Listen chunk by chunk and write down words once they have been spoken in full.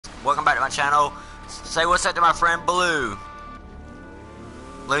Welcome back to my channel. Say what's up to my friend Blue.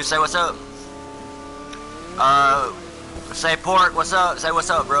 Blue, say what's up. Say Pork, what's up? Say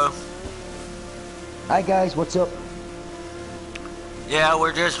what's up, bro. Hi guys, what's up? Yeah,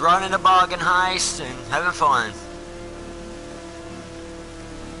 we're just running a bargain heist and having fun.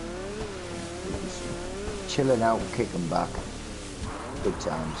 Chilling out, kicking back. Good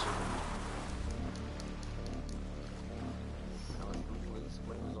times.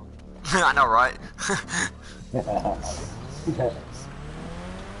 I know, right?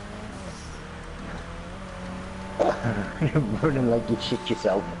 You're running like you shit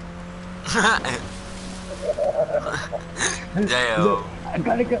yourself. Damn. I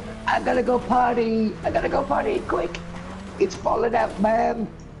gotta go party. I gotta go party quick. It's falling out, man.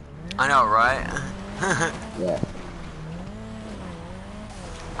 I know, right? Yeah.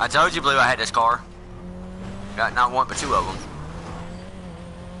 I told you, Blue, I had this car. Got not one, but two of them.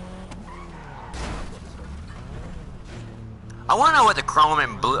 I want to know what the chrome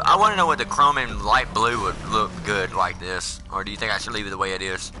and blue. I want to know what the chrome and light blue would look good like this, or do you think I should leave it the way it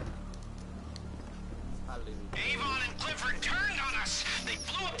is? Avon and Clifford turned on us. They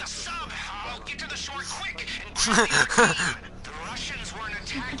blew up the sub. I'll get to the shore quick and grab the Russians weren't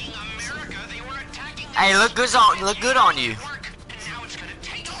attacking America. They were attacking. Hey, look good on you. And now it's gonna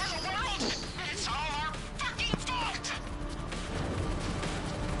take over the world. It's all our fucking fault.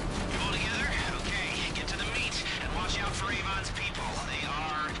 You all together? Okay. Get to the meet and watch out for Avon's people. They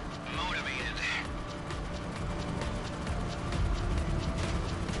are motivated.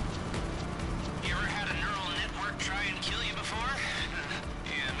 You ever had a neural network try and kill you before?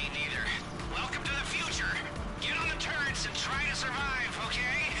 Yeah, me neither. Welcome to the future. Get on the turrets and try to survive,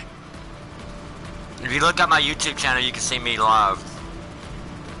 okay? If you look at my YouTube channel, you can see me live.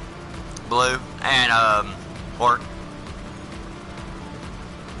 Blue and Pork.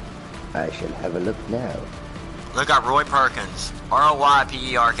 I shall have a look now. Look up Roy Perkins.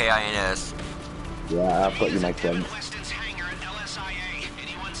 ROYPERKINS. Yeah, I'll put you my friend. Weston's hangar at LSIA.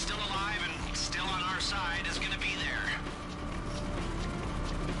 Anyone still alive and still on our side is gonna be there.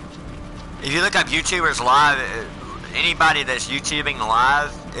 If you look up YouTubers live, anybody that's YouTubing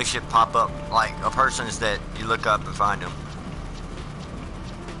live, it should pop up like a person's that you look up and find them.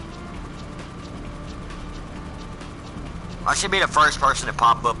 I should be the first person to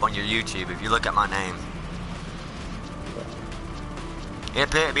pop up on your YouTube if you look at my name.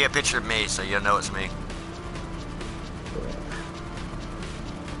 It'd be a picture of me, so you'll know it's me.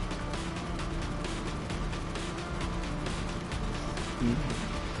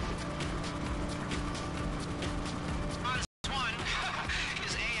 One,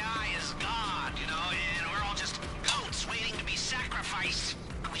 his AI is God, you know, and we're all just goats waiting to be sacrificed.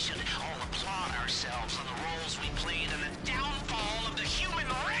 We should all applaud ourselves on the roles we played in the downfall of the human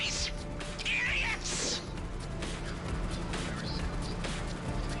race. Idiots!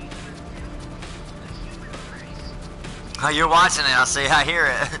 Oh, you're watching it, I see, I hear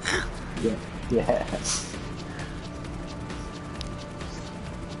it. Yeah. Yeah.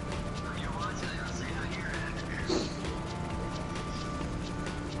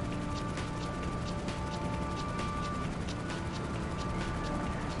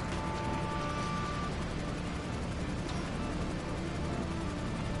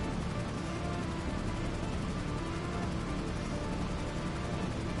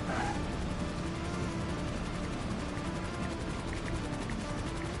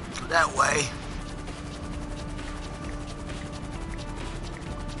 That way.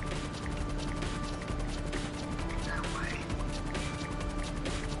 That way.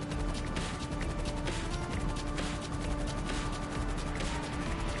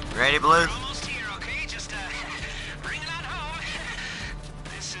 Ready, Blue? We're almost here, okay? Just, bring it on home.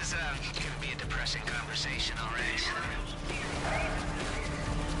 This is, gonna be a depressing conversation already.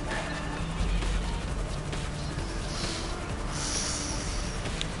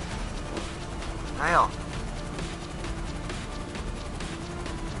 Hell.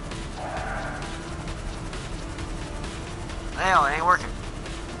 Hell, it ain't working.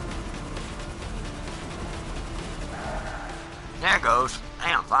 There it goes.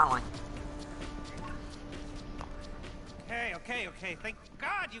 Damn, finally. Okay. Thank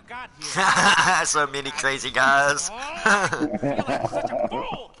God you got here. So many crazy guys. Oh, I feel like such a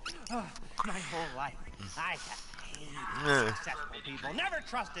fool. My whole life, I have hated successful people. Never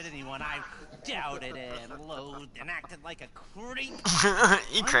trusted anyone. I doubted and loathed and acted like a creep.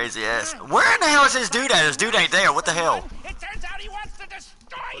 You crazy ass. Where in the hell is this dude at? This dude ain't there. What the hell? It turns out he wants to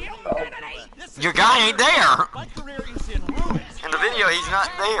destroy humanity. Your guy ain't there. My career is in ruins. And the video, he's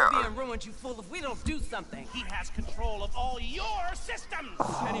not there. Being ruined, you fool, if we don't do something. He has control of all your systems.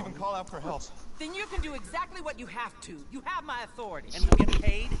 Can't even call out for help. Then you can do exactly what you have to. You have my authority. And we'll get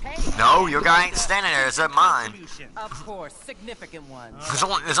paid. No, your guy ain't standing there. It's up mine. Of course, significant ones.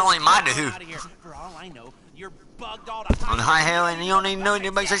 There's only mine to who. For all I know, you're bugged all the On the high hell, and you don't even know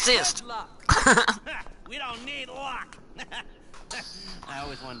anybody's exist. We don't need luck. I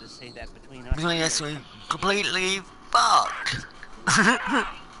always wanted to say that between us. Yes, we completely fucked.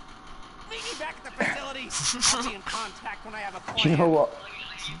 Meet me back at the facility. I'll be in contact when I have a plan. You know what?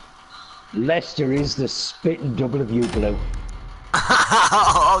 Lester is the spitting double of you, Blue.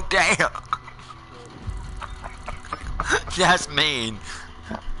 Oh, damn. That's mean.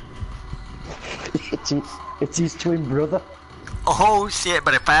 It's his twin brother. Oh, shit,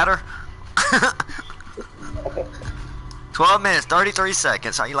 but a fatter. 12 minutes, 33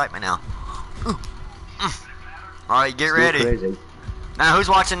 seconds. How you like me now? Alright, get ready. Crazy. Now, who's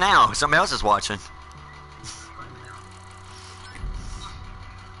watching now? Somebody else is watching.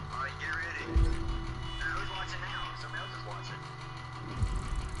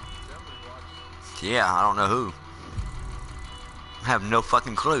 Yeah, I don't know who. I have no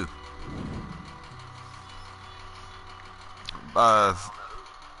fucking clue.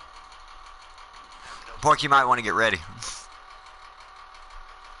 Pork, you might want to get ready.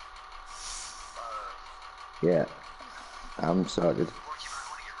 Yeah, I'm sorted.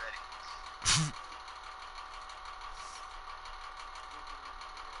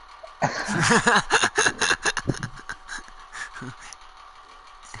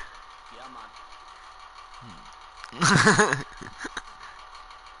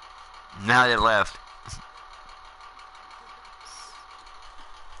 Now they left.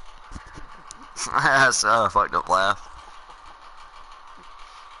 That's a fucked up laugh.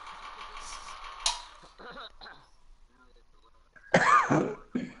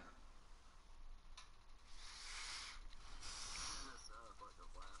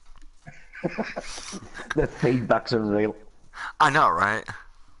 The feedback's unreal. I know, right?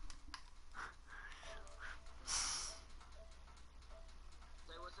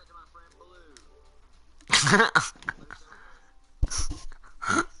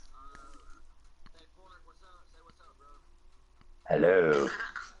 Hello.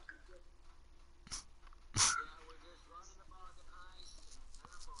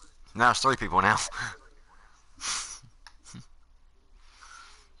 Now it's 3 people now.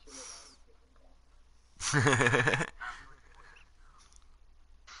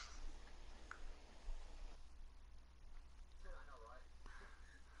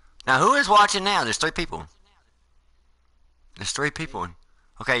 Now who is watching now? There's 3 people. There's 3 people.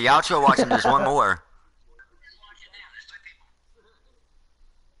 Okay, y'all two are watching. There's one more.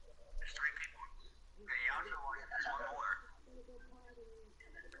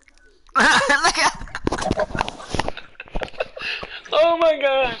 Look at. Oh my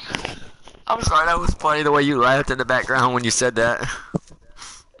god. I'm sorry, that was funny the way you laughed in the background when you said that.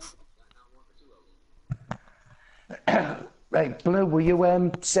 Right, Blue, will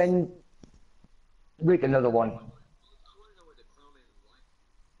you send Rick another one?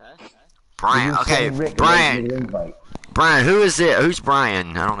 Brian, okay, Brian. Brian, who is it? Who's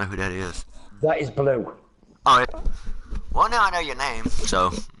Brian? I don't know who that is. That is Blue. Oh, well, now I know your name,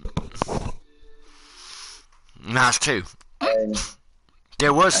 so. Now it's 2.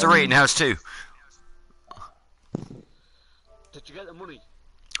 There was 3, now it's 2. Did you get the money?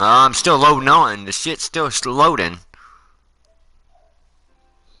 I'm still loading on. The shit's still loading.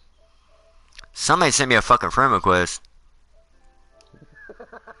 Somebody sent me a fucking friend request.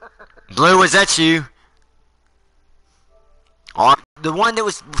 Blue, was that you? Oh, the one that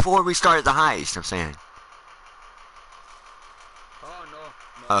was before we started the heist, I'm saying. Oh, no.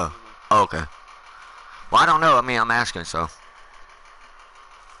 Oh, oh, okay. Well, I don't know. I mean, I'm asking, so.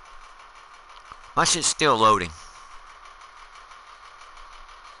 My shit's still loading.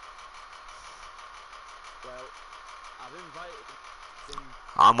 Well, I've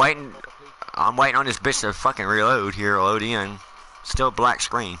invited I'm waiting on this bitch to fucking reload here, load in. Still black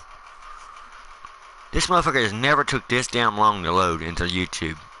screen. This motherfucker has never took this damn long to load into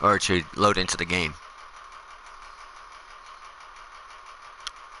YouTube, or to load into the game.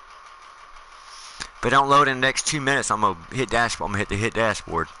 If it don't load in the next 2 minutes, I'm gonna hit dashboard. I'm gonna hit the hit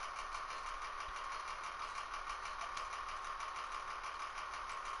dashboard.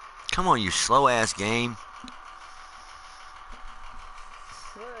 Come on, you slow ass game.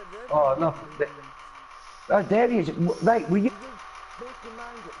 Oh, no. Oh, there he is. Right, will you make your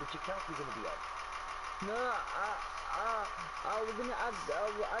mind up which account you're going to be on? No, I was gonna add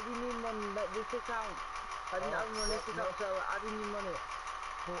you name on this account. I didn't have money to talk, so I didn't need money.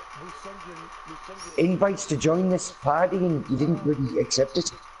 But we sent you invites to join this party and you didn't really accept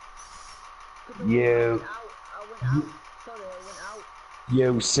it. You. I went out. Sorry, I went out.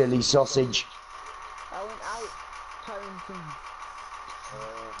 You silly sausage. I went out. Carrying some.